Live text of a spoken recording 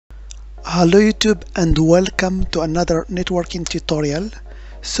Hello YouTube and welcome to another networking tutorial.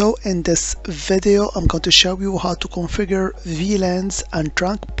 So in this video I'm going to show you how to configure VLANs and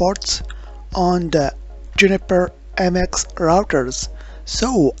trunk ports on the Juniper MX routers.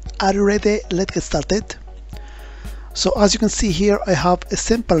 So are you ready? Let's get started. So as you can see here, I have a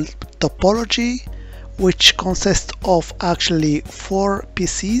simple topology which consists of actually 4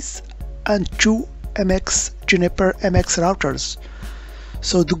 PCs and 2 Juniper MX routers.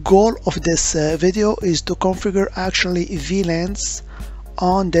 So the goal of this video is to configure actually VLANs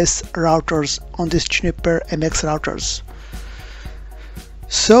on this Juniper MX routers.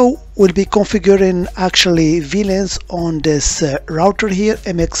 So we'll be configuring actually VLANs on this router here,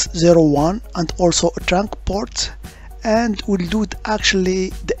 MX01, and also a trunk port, and we'll do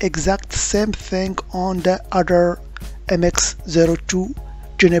actually the exact same thing on the other MX02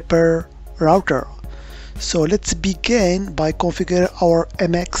 Juniper router. So let's begin by configuring our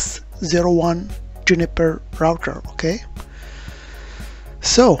MX01 Juniper router. Okay,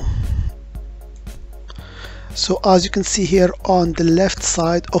 so as you can see here on the left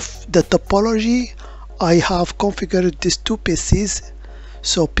side of the topology, I have configured these 2 PCs.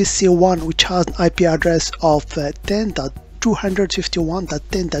 So PC1, which has an IP address of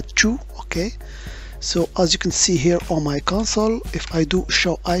 10.251.10.2. okay, so as you can see here on my console, if I do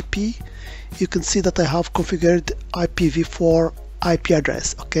show IP, you can see that I have configured IPv4 IP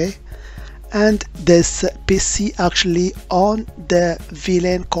address. Okay, and this PC actually on the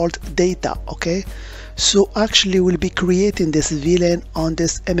VLAN called data. Okay, so actually we'll be creating this VLAN on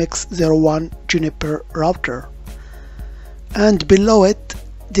this MX01 Juniper router, and below it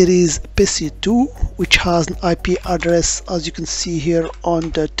there is PC2, which has an IP address, as you can see here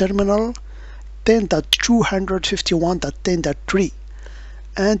on the terminal, 10.251.10.3,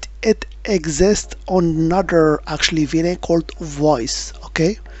 and it exists on another actually VLAN called voice.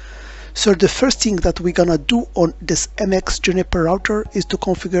 Okay, so the first thing that we're gonna do on this MX Juniper router is to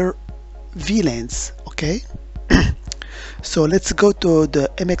configure VLANs. Okay, so let's go to the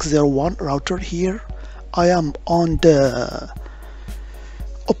MX01 router here. I am on the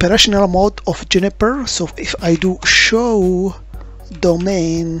operational mode of Juniper. So if I do show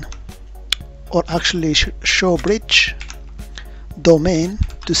domain, or actually show bridge domain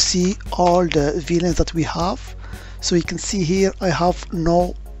to see all the VLANs that we have, so you can see here I have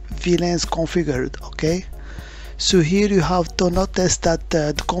no VLANs configured. Okay, so here you have to notice that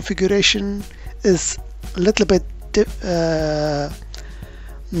the configuration is a little bit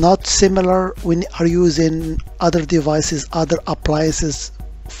not similar when you are using other devices, other appliances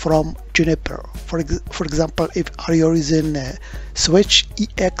from Juniper. For example, if are you using switch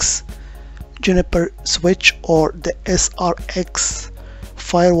EX Juniper switch, or the SRX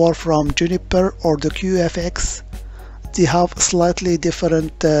firewall from Juniper, or the QFX, they have slightly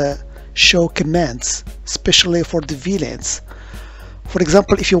different show commands, especially for the VLANs. For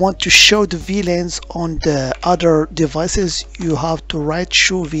example, if you want to show the VLANs on the other devices, you have to write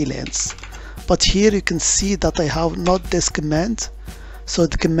show VLANs, but here you can see that I have not this command. So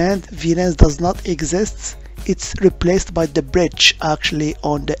the command VLANs does not exist. It's replaced by the bridge actually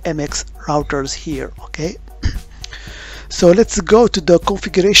on the MX routers here. Okay, so let's go to the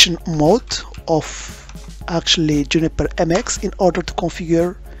configuration mode of actually Juniper MX in order to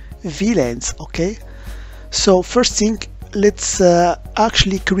configure VLANs. Okay, so first thing, let's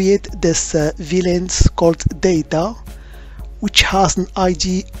actually create this VLANs called data, which has an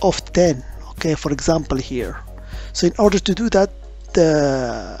ID of 10. Okay, for example here. So in order to do that,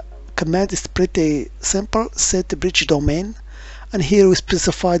 the command is pretty simple: set the bridge domain, and here we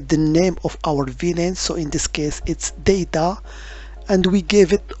specified the name of our VLAN. So in this case it's data, and we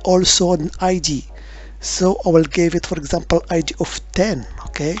gave it also an ID. So I will give it, for example, ID of 10.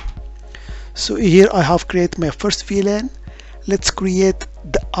 Okay, so here I have created my first VLAN. Let's create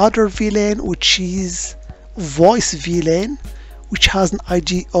the other VLAN, which is voice VLAN, which has an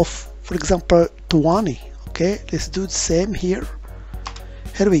ID of, for example, 20. Okay, let's do the same here.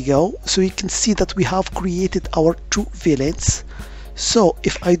 Here we go. So you can see that we have created our 2 VLANs. So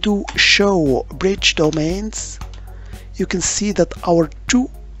if I do show bridge domains, you can see that our 2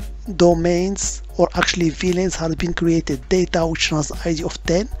 domains, or actually VLANs, have been created: data, which has an ID of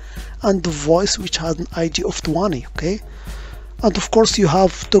 10, and the voice, which has an ID of 20. Okay, and of course you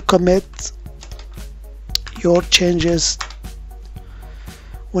have to commit your changes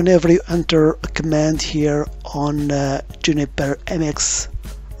whenever you enter a command here on Juniper MX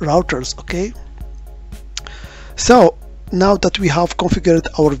routers. Okay, so now that we have configured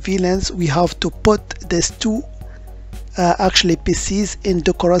our VLANs, we have to put these 2 actually PCs in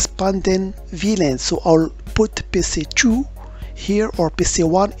the corresponding VLANs. So I'll put PC2 here, or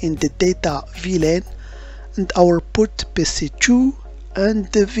PC1 in the data VLAN, and our put PC2 and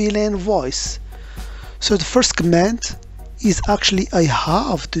the VLAN voice. So the first command is actually I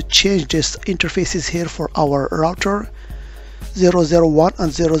have to change this interfaces here for our router 001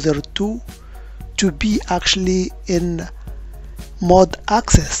 and 002 to be actually in mod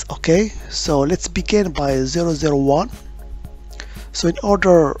access. Okay, so let's begin by 001. So in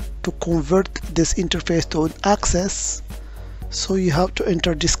order to convert this interface to an access, so you have to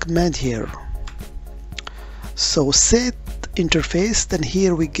enter this command here. So set interface, then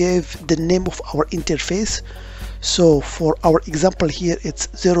here we give the name of our interface. So for our example here it's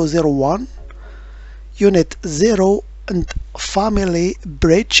 001 unit 0 and family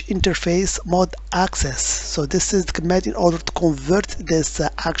bridge interface mod access. So this is the command in order to convert this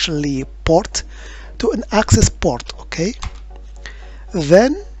actually port to an access port. Okay,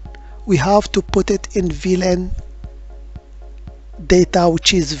 then we have to put it in VLAN data,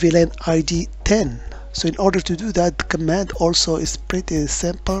 which is VLAN-ID 10. So in order to do that, the command also is pretty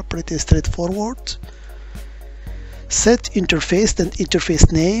simple, pretty straightforward. Set interface, then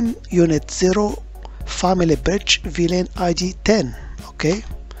interface name unit 0 family bridge VLAN-ID 10. Okay,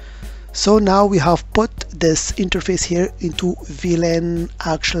 so now we have put this interface here into VLAN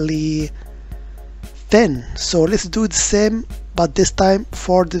actually 10. So let's do the same, but this time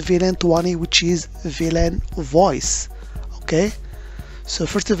for the VLAN 20, which is VLAN voice. Okay, so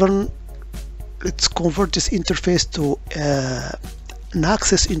first of all, let's convert this interface to an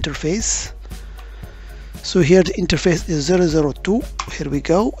access interface. So here the interface is 002. Here we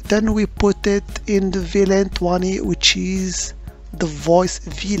go. Then we put it in the VLAN 20, which is the voice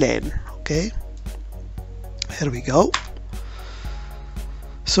VLAN. Okay, here we go.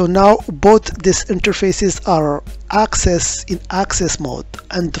 So now both these interfaces are in access mode,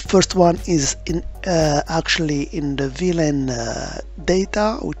 and the first one is in actually in the VLAN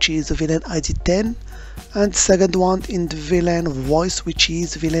data, which is VLAN-ID 10, and second one in the VLAN voice, which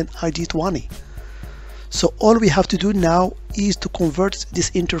is VLAN-ID 20. So all we have to do now is to convert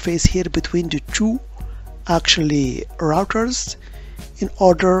this interface here between the two actually routers in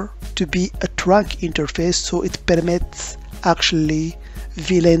order to be a trunk interface, so it permits actually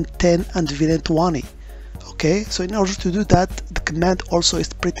VLAN 10 and VLAN 20. Okay, so in order to do that, the command also is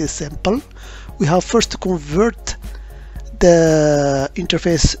pretty simple. We have first to convert the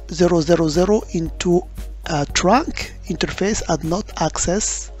interface 000 into a trunk interface and not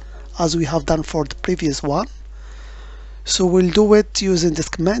access, as we have done for the previous one. So we'll do it using this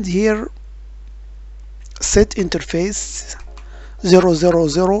command here, set interface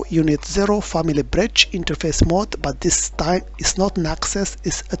 000 unit 0 family bridge interface mode, but this time it's not an access,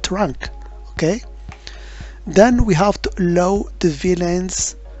 it's a trunk. Okay, then we have to allow the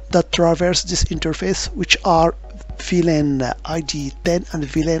VLANs that traverse this interface, which are VLAN-ID 10 and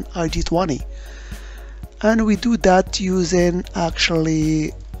VLAN-ID 20, and we do that using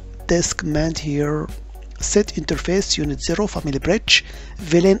actually this command here, set interface unit 0 family bridge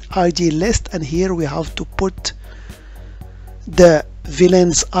VLAN-ID list, and here we have to put the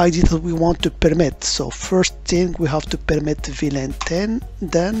VLAN's ID that we want to permit. So first thing, we have to permit VLAN 10,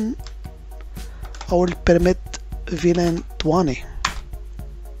 then I will permit VLAN 20.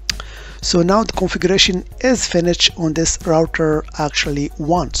 So now the configuration is finished on this router actually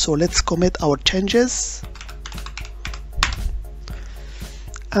 1. So let's commit our changes,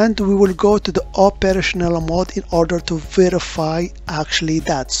 and we will go to the operational mode in order to verify actually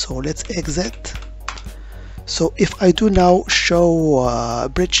that. So let's exit. So if I do now show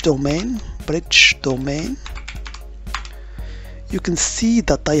bridge domain, you can see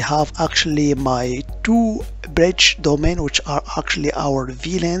that I have actually my two bridge domain, which are actually our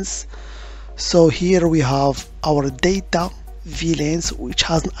VLANs. So here we have our data VLANs, which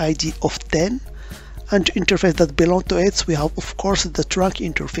has an ID of 10, and interface that belong to it. So we have of course the trunk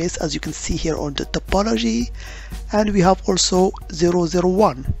interface, as you can see here on the topology, and we have also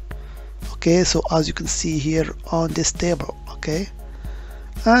 001. Okay, so as you can see here on this table. Okay,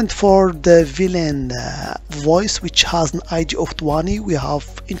 and for the VLAN voice, which has an ID of 20, we have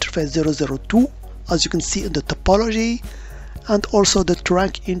interface 002, as you can see in the topology, and also the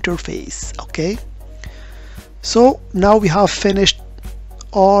trunk interface. Okay, so now we have finished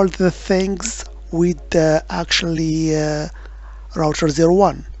all the things with actually router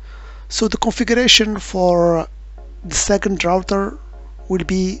 01. So the configuration for the second router will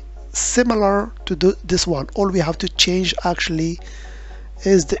be similar to this one. All we have to change actually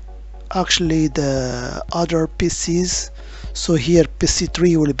is the other PCs. So here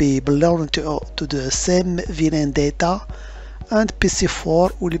PC3 will be belonging to the same VLAN data, and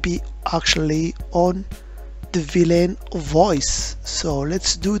PC4 will be actually on the VLAN voice. So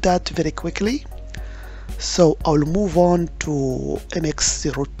let's do that very quickly. So I'll move on to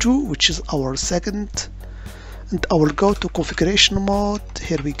MX02, which is our second, and I will go to configuration mode.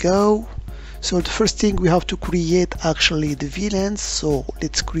 Here we go. So the first thing we have to create actually the VLANs. So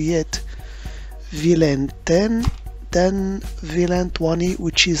let's create VLAN 10, then VLAN 20,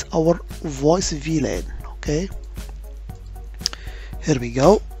 which is our voice VLAN. Okay, here we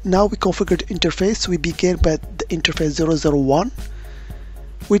go. Now we configure the interface. We begin by the interface 001,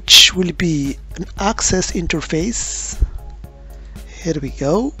 which will be an access interface. Here we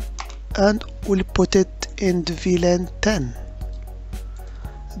go, and we'll put it in the VLAN 10.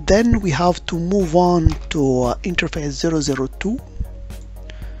 Then we have to move on to interface 002,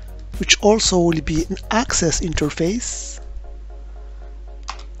 which also will be an access interface,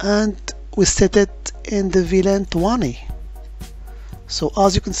 and we set it in the VLAN 20. So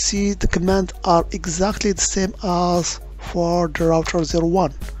as you can see, the commands are exactly the same as for the router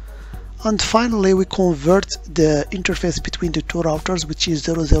 01. And finally, we convert the interface between the two routers, which is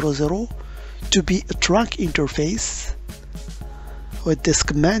 000, to be a trunk interface with this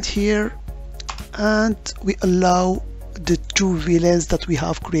command here, and we allow the two VLANs that we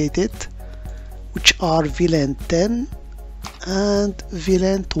have created, which are VLAN 10 and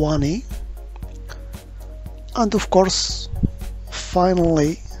VLAN 20. And of course,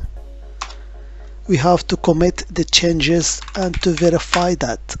 finally, we have to commit the changes and to verify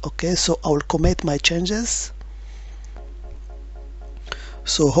that. Okay, so I will commit my changes.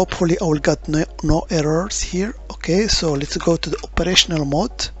 So hopefully I will get no errors here. Okay, so let's go to the operational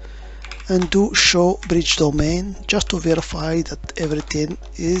mode and do show bridge domain, just to verify that everything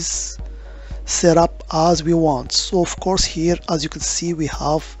is set up as we want. So of course here, as you can see, we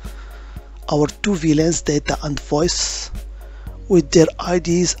have our two VLANs, data and voice, with their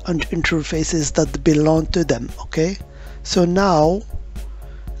IDs and interfaces that belong to them. Okay, so now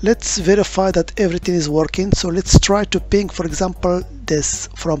let's verify that everything is working. So let's try to ping, for example, this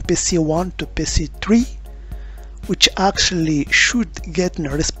from PC1 to PC3, which actually should get a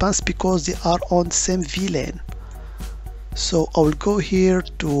response because they are on the same VLAN. So I will go here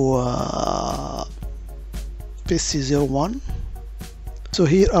to PC01. So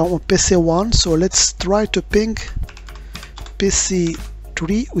here I'm on PC1, so let's try to ping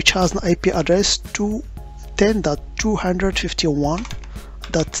PC3, which has an IP address to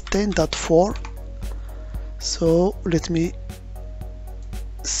 10.251.10.4. so let me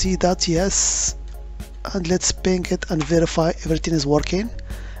see that. Yes, and let's ping it and verify everything is working.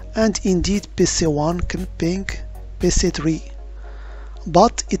 And indeed PC1 can ping PC3,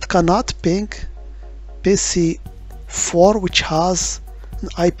 but it cannot ping PC4, which has an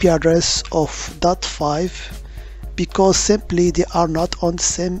IP address of .5, because simply they are not on the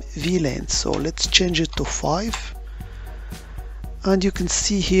same VLAN. So let's change it to 5, and you can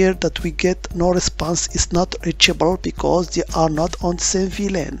see here that we get no response. It's not reachable because they are not on the same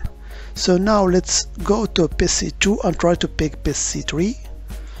VLAN. So now let's go to PC2 and try to ping PC3.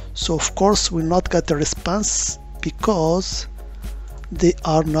 So of course we'll not get the response because they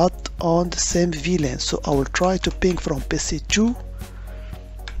are not on the same VLAN. So I will try to ping from PC2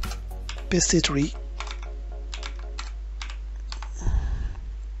 PC3.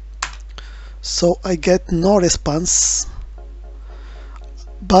 So I get no response,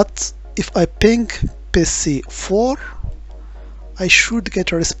 but if I ping PC4, I should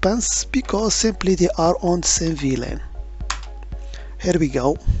get a response because simply they are on the same VLAN. Here we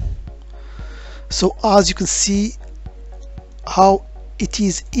go. So as you can see how it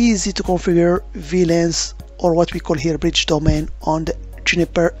is easy to configure VLANs, or what we call here bridge domain, on the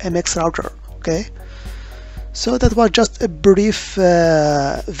Juniper MX router. Okay, so that was just a brief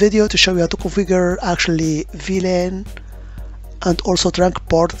video to show you how to configure actually VLAN and also trunk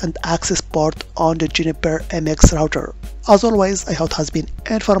port and access port on the Juniper MX router. As always, I hope it has been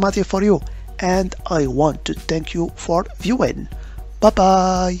informative for you, and I want to thank you for viewing. Bye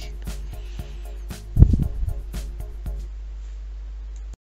bye.